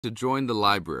to join the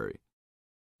library.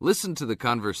 Listen to the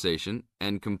conversation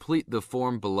and complete the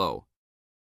form below.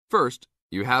 First,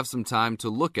 you have some time to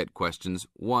look at questions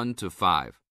 1 to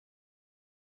 5.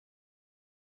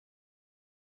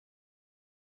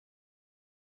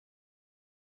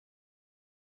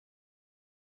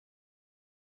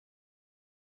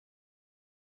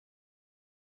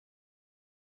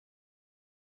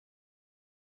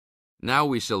 Now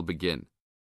we shall begin.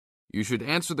 You should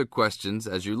answer the questions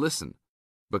as you listen,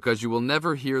 because you will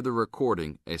never hear the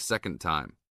recording a second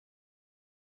time.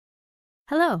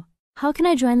 Hello, how can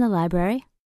I join the library?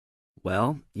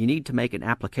 Well, you need to make an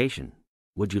application.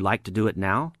 Would you like to do it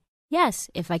now?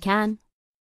 Yes, if I can.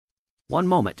 One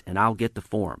moment and I'll get the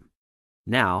form.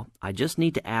 Now, I just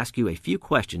need to ask you a few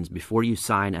questions before you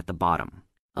sign at the bottom.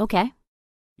 Okay.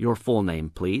 Your full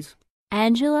name, please.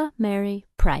 Angela Mary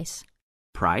Price.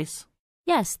 Price?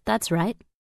 Yes, that's right.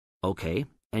 Okay,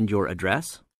 and your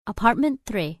address? Apartment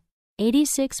 3,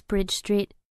 86 Bridge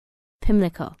Street,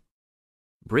 Pimlico.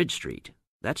 Bridge Street.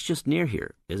 That's just near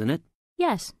here, isn't it?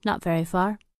 Yes, not very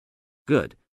far.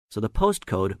 Good. So the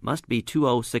postcode must be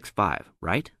 2065,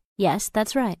 right? Yes,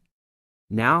 that's right.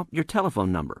 Now, your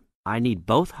telephone number. I need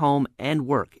both home and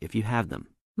work if you have them.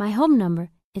 My home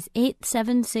number is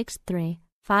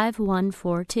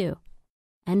 8763-5142,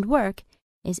 and work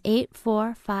is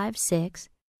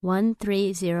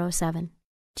 8456-1307.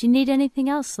 Do you need anything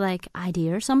else, like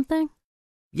ID or something?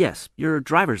 Yes, your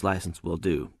driver's license will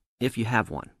do, if you have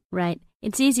one. Right.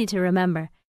 It's easy to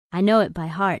remember. I know it by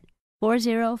heart.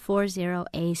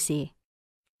 4040AC.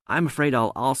 I'm afraid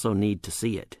I'll also need to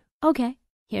see it. Okay,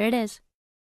 here it is.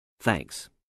 Thanks.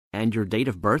 And your date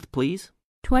of birth, please?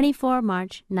 24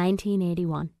 March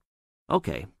 1981.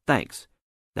 Okay, thanks.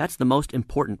 That's the most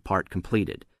important part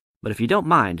completed. But if you don't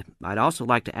mind, I'd also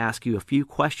like to ask you a few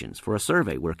questions for a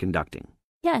survey we're conducting.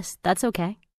 Yes, that's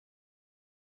okay.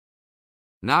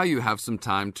 Now you have some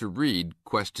time to read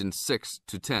questions 6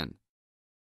 to 10.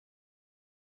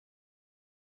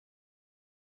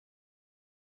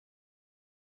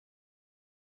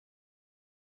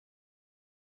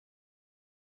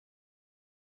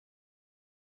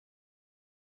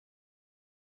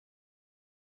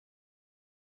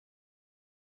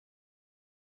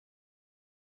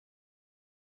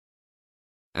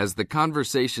 As the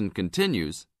conversation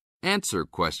continues, answer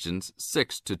questions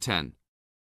 6 to 10.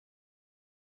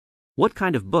 What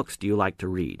kind of books do you like to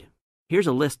read? Here's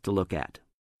a list to look at.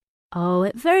 Oh,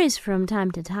 it varies from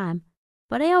time to time,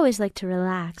 but I always like to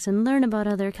relax and learn about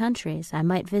other countries I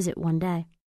might visit one day.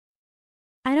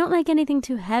 I don't like anything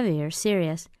too heavy or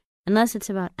serious, unless it's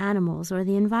about animals or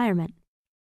the environment.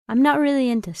 I'm not really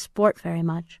into sport very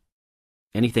much.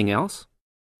 Anything else?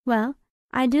 Well,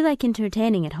 I do like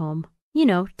entertaining at home. You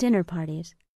know, dinner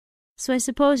parties. So I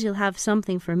suppose you'll have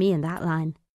something for me in that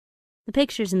line. The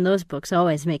pictures in those books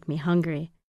always make me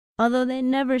hungry, although they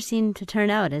never seem to turn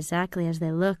out exactly as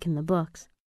they look in the books.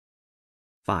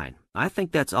 Fine. I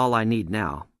think that's all I need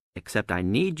now, except I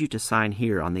need you to sign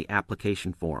here on the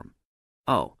application form.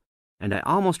 Oh, and I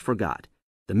almost forgot.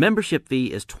 The membership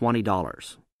fee is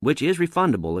 $20, which is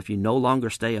refundable if you no longer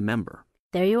stay a member.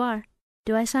 There you are.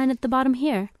 Do I sign at the bottom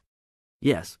here?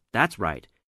 Yes, that's right.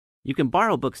 You can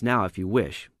borrow books now if you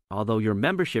wish, although your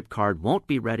membership card won't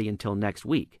be ready until next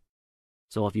week.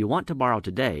 So if you want to borrow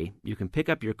today, you can pick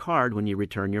up your card when you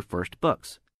return your first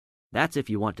books. That's if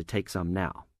you want to take some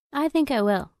now. I think I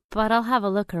will, but I'll have a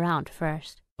look around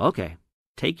first. Okay,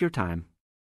 take your time.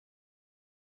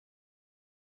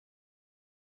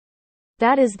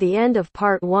 That is the end of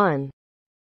part 1.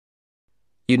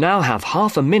 You now have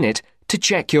half a minute to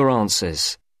check your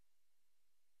answers.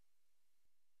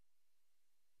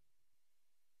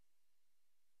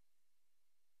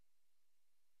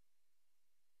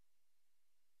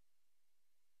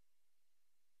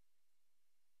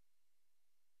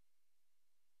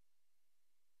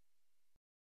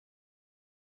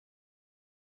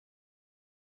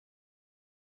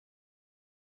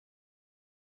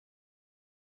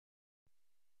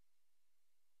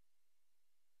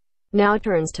 Now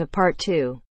turns to part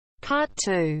 2. Part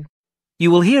 2. You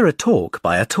will hear a talk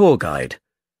by a tour guide.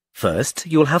 First,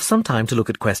 you will have some time to look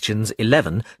at questions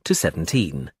 11 to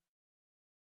 17.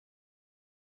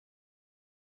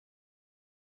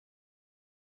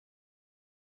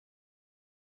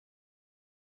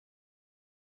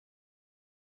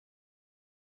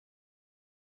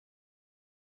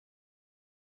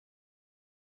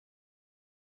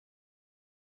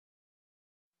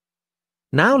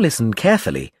 Now listen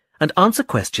carefully and answer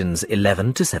questions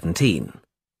 11 to 17.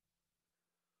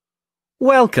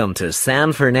 Welcome to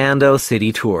San Fernando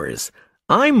City Tours.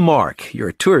 I'm Mark,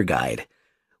 your tour guide.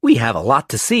 We have a lot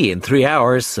to see in 3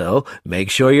 hours, so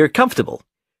make sure you're comfortable.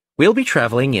 We'll be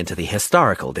traveling into the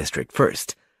historical district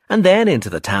first, and then into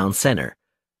the town center.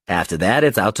 After that,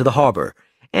 it's out to the harbor,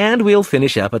 and we'll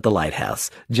finish up at the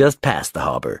lighthouse, just past the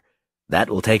harbor. That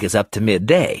will take us up to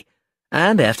midday,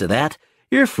 and after that,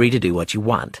 you're free to do what you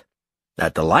want.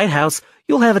 At the lighthouse,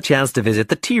 you'll have a chance to visit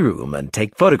the tea room and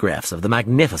take photographs of the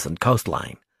magnificent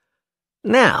coastline.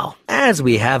 Now, as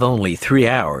we have only 3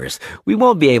 hours, we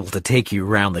won't be able to take you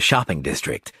around the shopping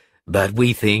district, but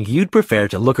we think you'd prefer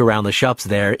to look around the shops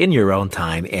there in your own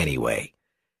time anyway.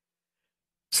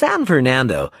 San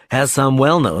Fernando has some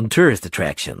well-known tourist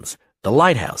attractions, the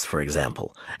lighthouse, for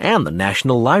example, and the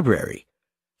National Library.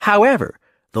 However,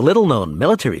 the little-known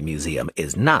military museum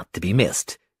is not to be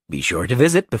missed. Be sure to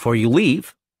visit before you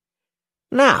leave.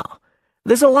 Now,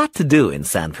 there's a lot to do in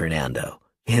San Fernando.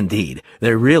 Indeed,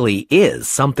 there really is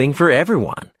something for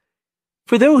everyone.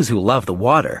 For those who love the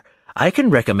water, I can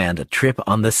recommend a trip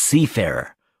on the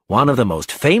Seafarer, one of the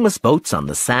most famous boats on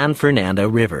the San Fernando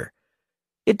River.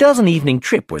 It does an evening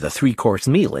trip with a 3-course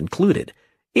meal included.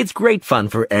 It's great fun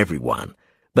for everyone,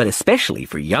 but especially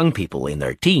for young people in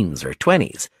their teens or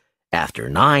 20s. After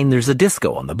 9, there's a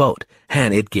disco on the boat,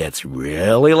 and it gets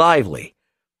really lively.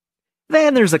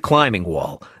 Then there's a climbing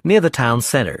wall near the town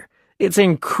center. It's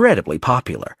incredibly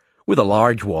popular, with a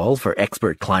large wall for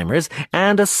expert climbers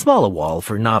and a smaller wall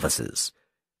for novices.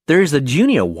 There's a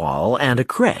junior wall and a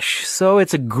creche, so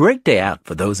it's a great day out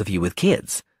for those of you with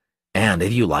kids. And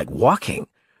if you like walking,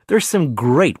 there's some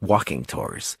great walking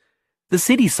tours. The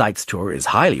City Sights tour is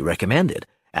highly recommended,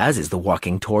 as is the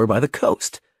walking tour by the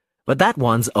coast. But that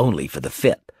one's only for the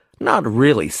fit, not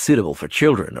really suitable for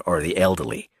children or the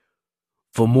elderly.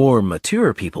 For more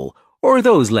mature people, or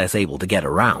those less able to get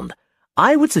around,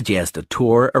 I would suggest a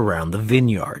tour around the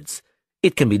vineyards.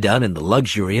 It can be done in the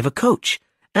luxury of a coach,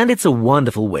 and it's a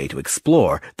wonderful way to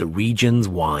explore the region's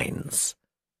wines.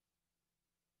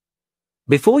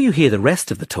 Before you hear the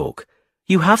rest of the talk,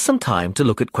 you have some time to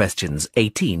look at questions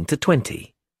 18 to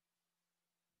 20.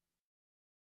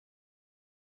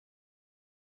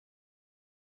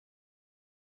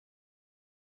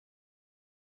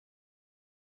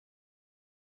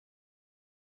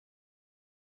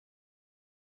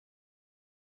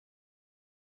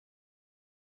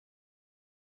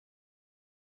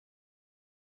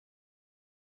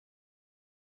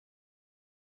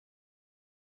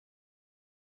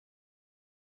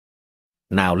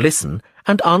 Now listen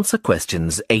and answer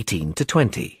questions 18 to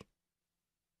 20.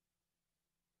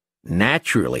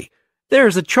 Naturally,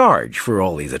 there's a charge for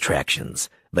all these attractions,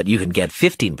 but you can get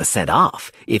 15%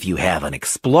 off if you have an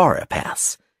Explorer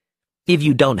Pass. If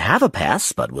you don't have a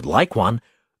pass but would like one,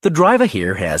 the driver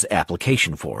here has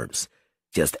application forms.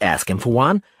 Just ask him for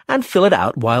one and fill it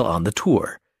out while on the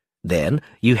tour. Then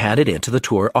you hand it into the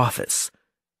tour office.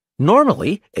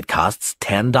 Normally, it costs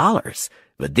 $10.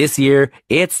 But this year,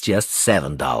 it's just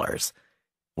 $7.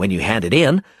 When you hand it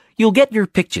in, you'll get your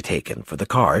picture taken for the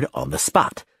card on the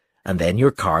spot, and then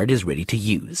your card is ready to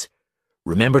use.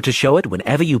 Remember to show it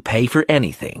whenever you pay for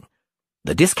anything.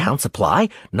 The discounts apply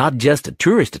not just to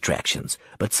tourist attractions,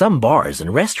 but some bars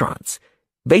and restaurants.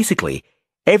 Basically,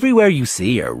 everywhere you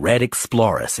see a red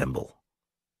Explorer symbol.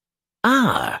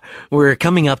 We're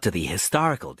coming up to the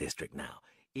historical district now.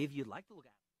 If you'd like to look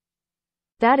at...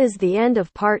 That is the end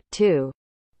of part 2.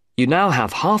 You now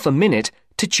have half a minute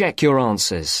to check your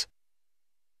answers.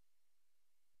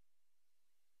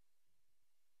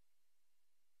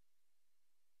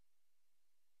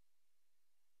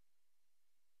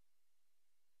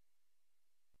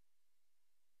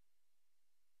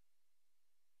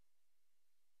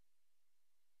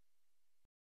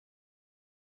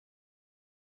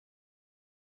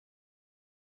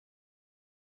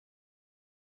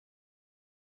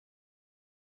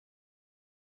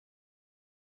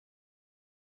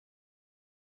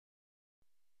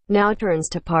 Now turns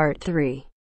to part 3.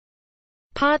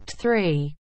 Part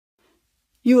 3.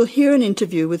 You will hear an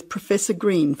interview with Professor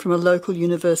Green from a local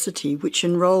university which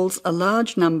enrolls a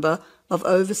large number of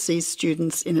overseas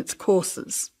students in its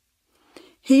courses.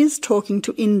 He is talking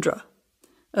to Indra,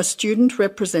 a student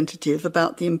representative,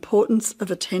 about the importance of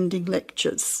attending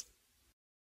lectures.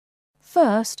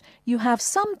 First, you have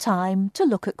some time to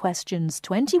look at questions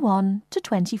 21 to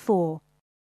 24.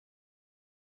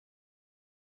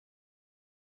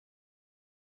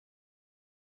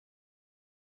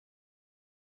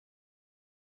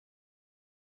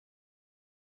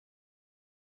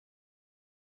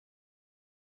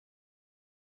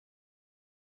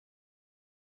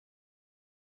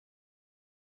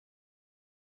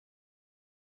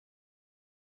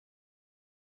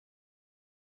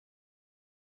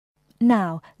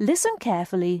 Now, listen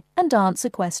carefully and answer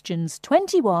questions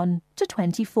 21 to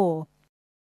 24.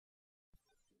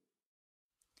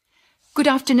 Good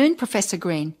afternoon, Professor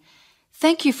Green.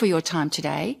 Thank you for your time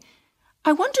today.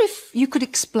 I wonder if you could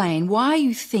explain why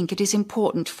you think it is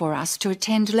important for us to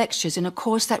attend lectures in a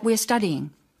course that we're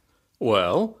studying.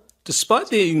 Well, despite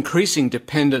the increasing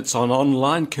dependence on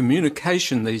online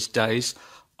communication these days,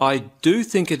 I do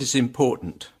think it is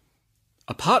important.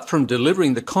 Apart from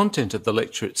delivering the content of the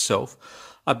lecture itself,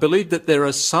 I believe that there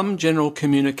are some general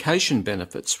communication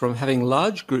benefits from having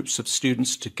large groups of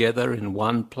students together in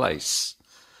one place.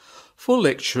 For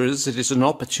lecturers, it is an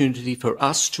opportunity for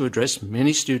us to address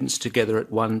many students together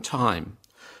at one time.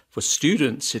 For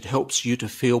students, it helps you to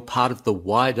feel part of the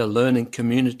wider learning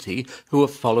community who are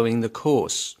following the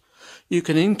course. You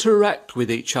can interact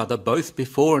with each other both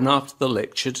before and after the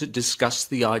lecture to discuss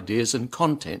the ideas and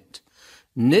content,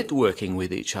 networking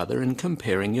with each other and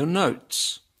comparing your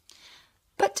notes.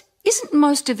 But isn't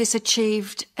most of this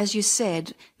achieved, as you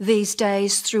said, these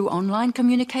days through online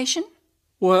communication?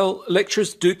 Well,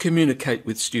 lecturers do communicate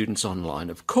with students online,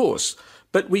 of course,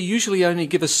 but we usually only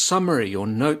give a summary or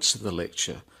notes of the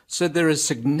lecture, so there are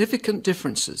significant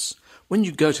differences. When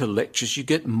you go to lectures, you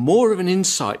get more of an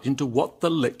insight into what the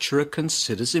lecturer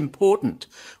considers important.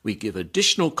 We give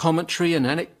additional commentary and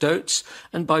anecdotes,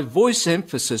 and by voice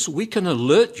emphasis, we can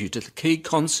alert you to the key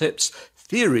concepts,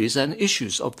 theories, and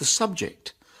issues of the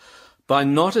subject. By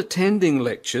not attending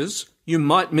lectures, you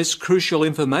might miss crucial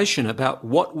information about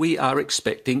what we are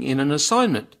expecting in an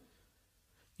assignment.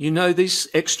 You know, these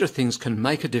extra things can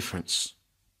make a difference.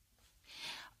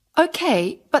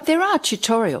 Okay, but there are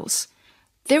tutorials.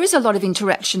 There is a lot of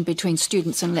interaction between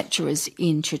students and lecturers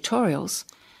in tutorials.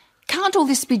 Can't all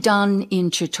this be done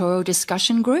in tutorial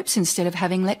discussion groups instead of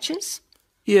having lectures?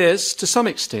 Yes, to some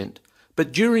extent.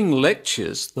 But during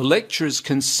lectures, the lecturers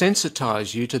can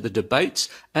sensitise you to the debates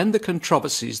and the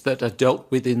controversies that are dealt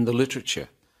with in the literature.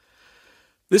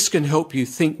 This can help you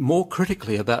think more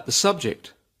critically about the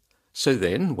subject. So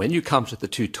then, when you come to the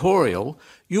tutorial,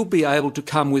 you'll be able to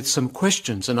come with some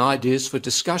questions and ideas for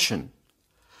discussion.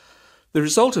 The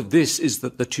result of this is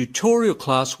that the tutorial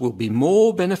class will be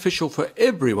more beneficial for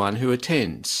everyone who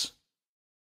attends.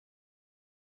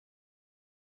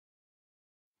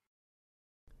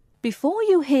 Before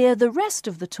you hear the rest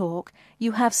of the talk,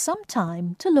 you have some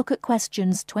time to look at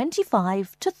questions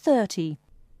 25 to 30.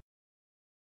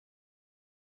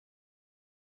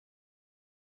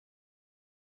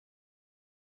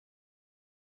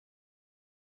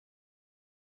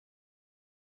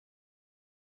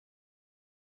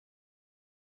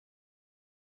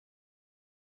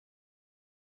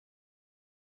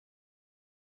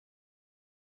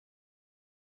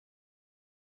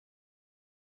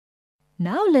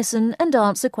 Now listen and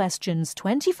answer questions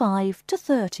 25 to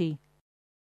 30.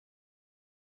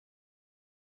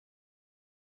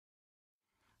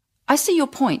 I see your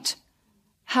point.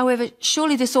 However,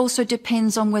 surely this also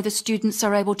depends on whether students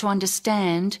are able to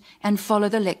understand and follow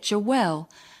the lecture well.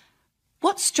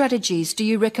 What strategies do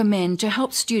you recommend to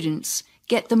help students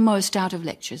get the most out of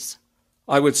lectures?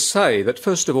 I would say that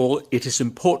first of all, it is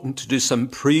important to do some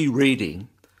pre-reading.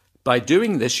 By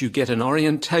doing this, you get an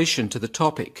orientation to the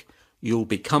topic. You'll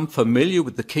become familiar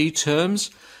with the key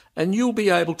terms and you'll be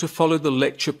able to follow the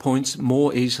lecture points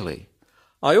more easily.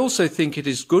 I also think it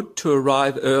is good to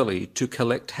arrive early to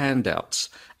collect handouts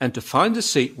and to find a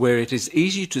seat where it is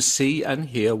easy to see and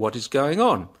hear what is going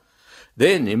on.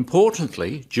 Then,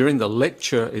 importantly, during the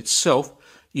lecture itself,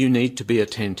 you need to be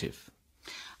attentive.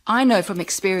 I know from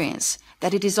experience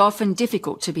that it is often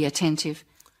difficult to be attentive.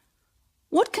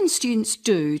 What can students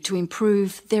do to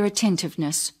improve their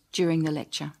attentiveness during the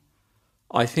lecture?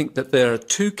 I think that there are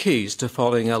two keys to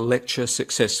following a lecture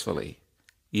successfully: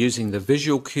 using the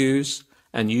visual cues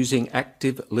and using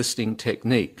active listening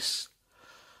techniques.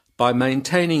 By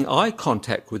maintaining eye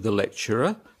contact with the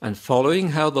lecturer and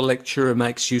following how the lecturer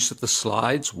makes use of the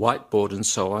slides, whiteboard and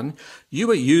so on, you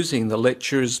are using the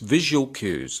lecturer's visual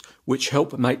cues, which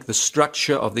help make the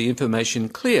structure of the information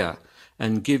clear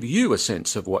and give you a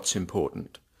sense of what's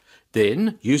important.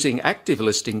 Then, using active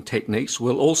listening techniques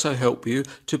will also help you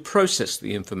to process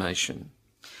the information.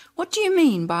 What do you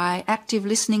mean by active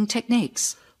listening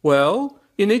techniques? Well,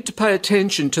 you need to pay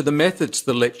attention to the methods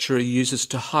the lecturer uses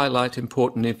to highlight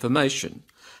important information.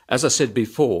 As I said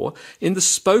before, in the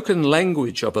spoken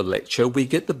language of a lecture, we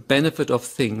get the benefit of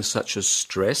things such as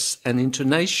stress and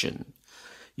intonation,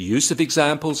 use of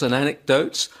examples and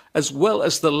anecdotes, as well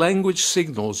as the language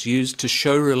signals used to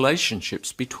show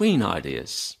relationships between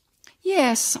ideas.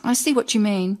 Yes, I see what you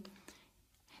mean.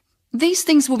 These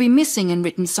things will be missing in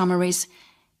written summaries.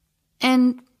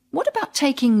 And what about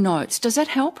taking notes? Does that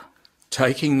help?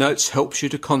 Taking notes helps you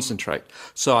to concentrate,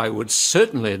 so I would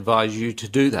certainly advise you to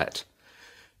do that.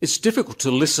 It's difficult to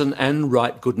listen and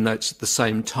write good notes at the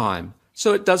same time,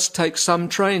 so it does take some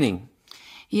training.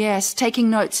 Yes, taking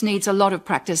notes needs a lot of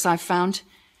practice, I've found.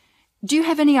 Do you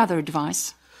have any other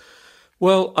advice?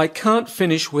 Well, I can't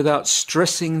finish without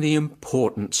stressing the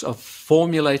importance of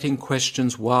formulating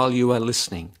questions while you are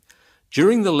listening.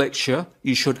 During the lecture,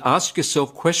 you should ask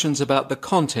yourself questions about the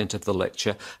content of the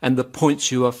lecture and the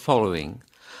points you are following.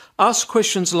 Ask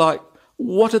questions like,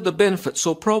 what are the benefits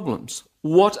or problems?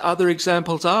 What other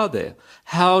examples are there?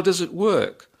 How does it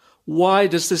work? Why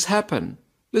does this happen?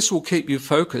 This will keep you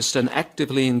focused and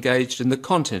actively engaged in the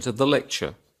content of the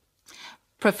lecture.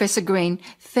 Professor Green,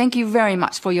 thank you very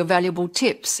much for your valuable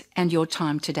tips and your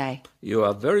time today. You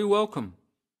are very welcome.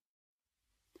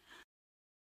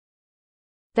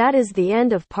 That is the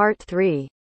end of part 3.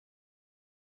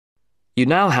 You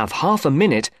now have half a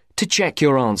minute to check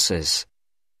your answers.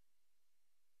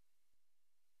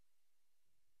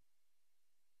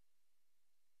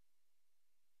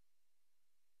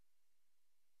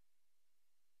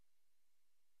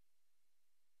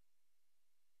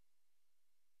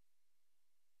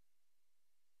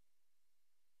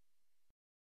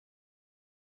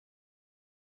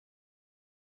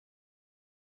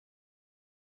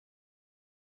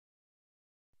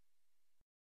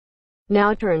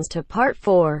 Now turns to part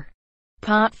 4.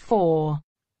 Part 4.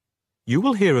 You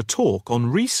will hear a talk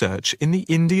on research in the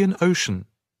Indian Ocean.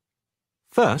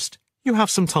 First, you have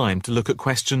some time to look at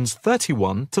questions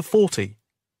 31 to 40.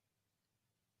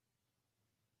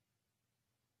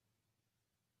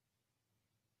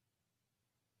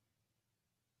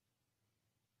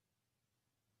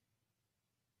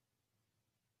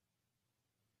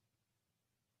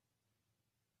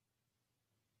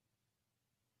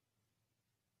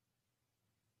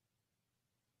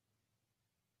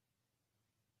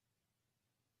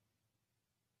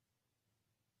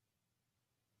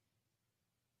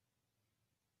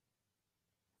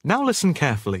 Now listen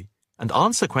carefully and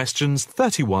answer questions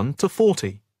 31 to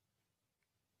 40.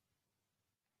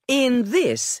 In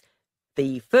this,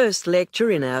 the first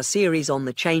lecture in our series on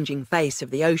the changing face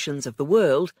of the oceans of the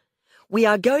world, we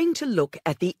are going to look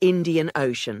at the Indian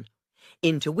Ocean,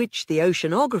 into which the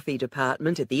Oceanography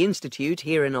Department at the Institute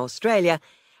here in Australia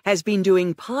has been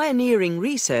doing pioneering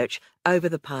research over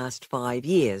the past 5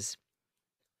 years.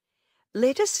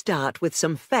 Let us start with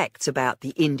some facts about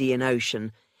the Indian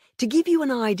Ocean, to give you an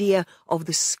idea of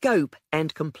the scope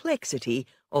and complexity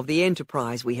of the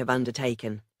enterprise we have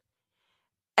undertaken.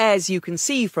 As you can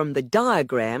see from the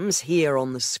diagrams here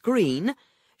on the screen,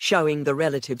 showing the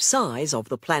relative size of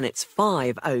the planet's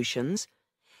 5 oceans,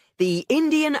 the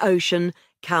Indian Ocean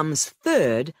comes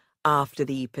third after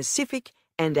the Pacific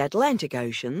and Atlantic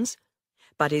Oceans,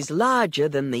 but is larger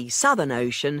than the Southern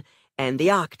Ocean and the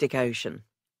Arctic Ocean.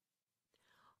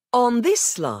 On this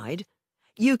slide,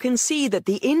 you can see that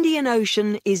the Indian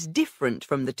Ocean is different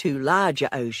from the 2 larger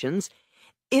oceans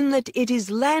in that it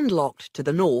is landlocked to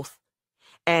the north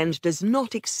and does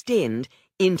not extend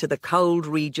into the cold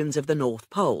regions of the North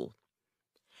Pole.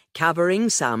 Covering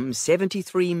some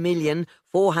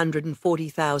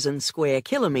 73,440,000 square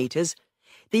kilometres,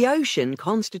 the ocean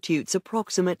constitutes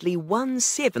approximately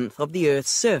 1/7 of the Earth's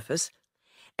surface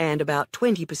and about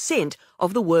 20%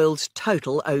 of the world's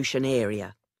total ocean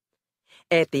area.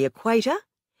 At the equator,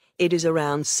 it is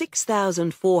around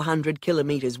 6,400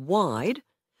 kilometres wide,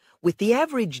 with the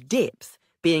average depth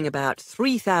being about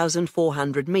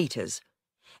 3,400 metres,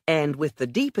 and with the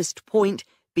deepest point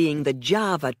being the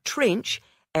Java Trench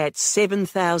at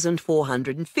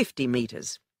 7,450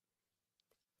 metres.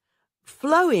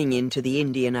 Flowing into the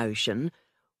Indian Ocean,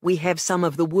 we have some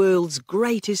of the world's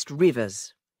greatest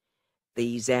rivers.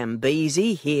 The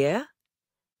Zambezi here,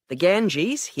 the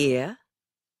Ganges here,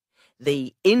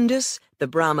 the Indus, the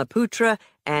Brahmaputra,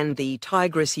 and the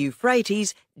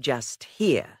Tigris-Euphrates just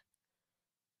here.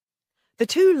 The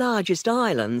 2 largest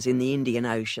islands in the Indian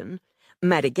Ocean,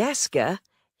 Madagascar,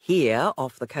 here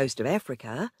off the coast of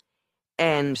Africa,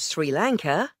 and Sri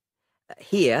Lanka,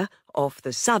 here off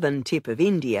the southern tip of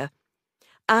India,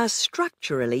 are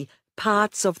structurally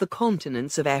parts of the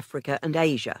continents of Africa and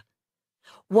Asia,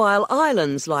 while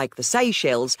islands like the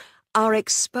Seychelles are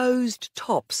exposed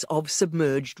tops of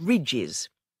submerged ridges.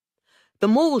 The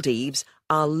Maldives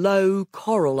are low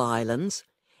coral islands,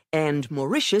 and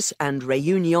Mauritius and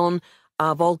Réunion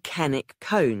are volcanic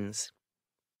cones.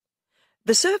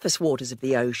 The surface waters of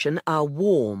the ocean are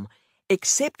warm,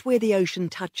 except where the ocean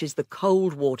touches the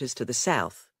cold waters to the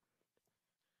south.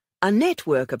 A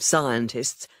network of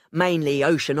scientists, mainly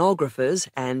oceanographers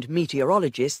and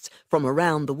meteorologists from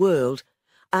around the world,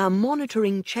 are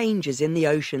monitoring changes in the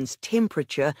ocean's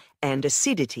temperature and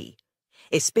acidity,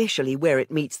 especially where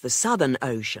it meets the Southern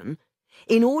Ocean,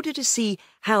 in order to see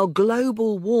how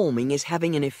global warming is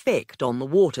having an effect on the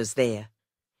waters there.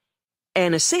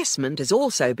 An assessment is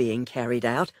also being carried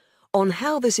out on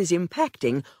how this is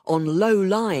impacting on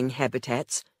low-lying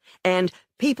habitats and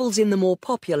peoples in the more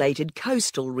populated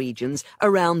coastal regions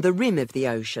around the rim of the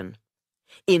ocean.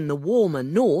 In the warmer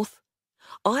north,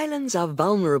 islands are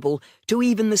vulnerable to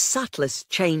even the subtlest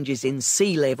changes in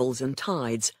sea levels and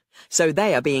tides, so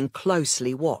they are being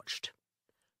closely watched.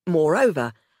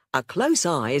 Moreover, a close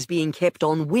eye is being kept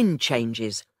on wind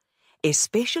changes,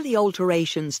 especially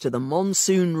alterations to the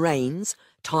monsoon rains,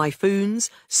 typhoons,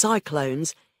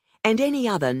 cyclones, and any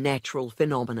other natural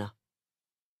phenomena.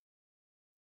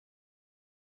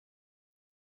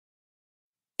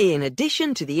 In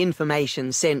addition to the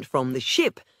information sent from the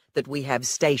ship that we have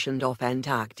stationed off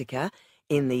Antarctica,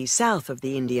 in the south of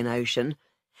the Indian Ocean,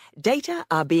 data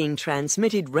are being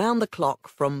transmitted round the clock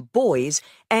from buoys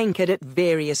anchored at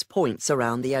various points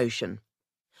around the ocean.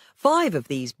 5 of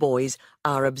these buoys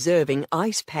are observing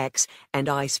ice packs and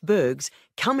icebergs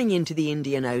coming into the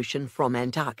Indian Ocean from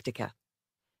Antarctica.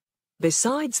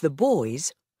 Besides the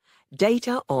buoys,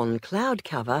 data on cloud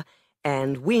cover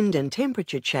and wind and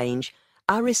temperature change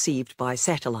are received by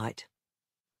satellite.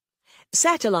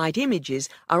 Satellite images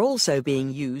are also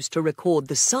being used to record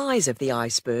the size of the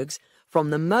icebergs from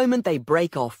the moment they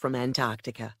break off from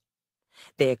Antarctica.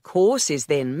 Their course is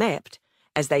then mapped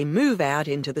as they move out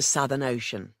into the Southern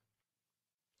Ocean.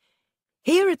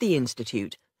 Here at the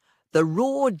Institute, the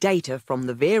raw data from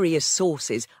the various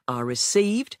sources are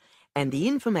received and the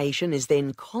information is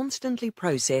then constantly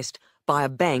processed by a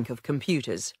bank of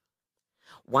computers.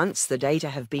 Once the data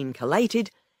have been collated,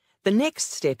 the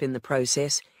next step in the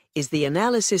process is the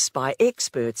analysis by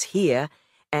experts here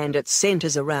and at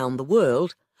centres around the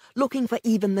world, looking for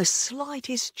even the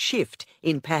slightest shift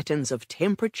in patterns of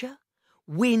temperature,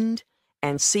 wind,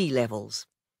 and sea levels.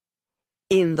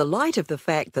 In the light of the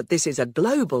fact that this is a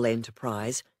global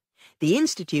enterprise, the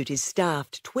Institute is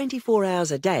staffed 24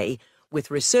 hours a day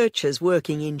with researchers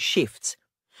working in shifts,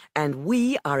 and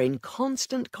we are in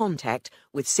constant contact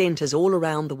with centres all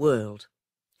around the world.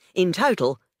 In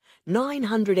total,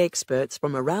 900 experts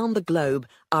from around the globe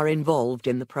are involved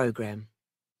in the programme.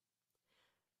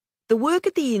 The work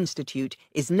at the Institute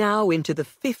is now into the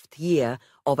 5th year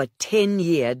of a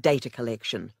 10-year data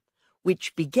collection,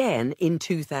 which began in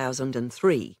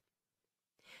 2003.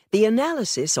 The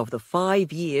analysis of the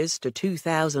 5 years to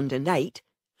 2008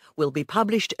 will be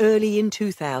published early in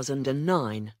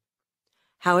 2009.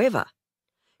 However,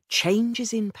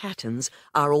 changes in patterns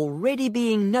are already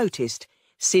being noticed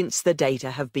since the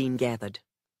data have been gathered.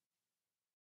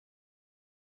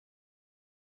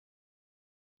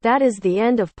 That is the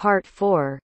end of part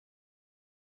 4.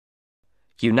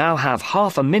 You now have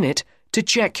half a minute to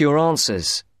check your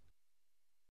answers.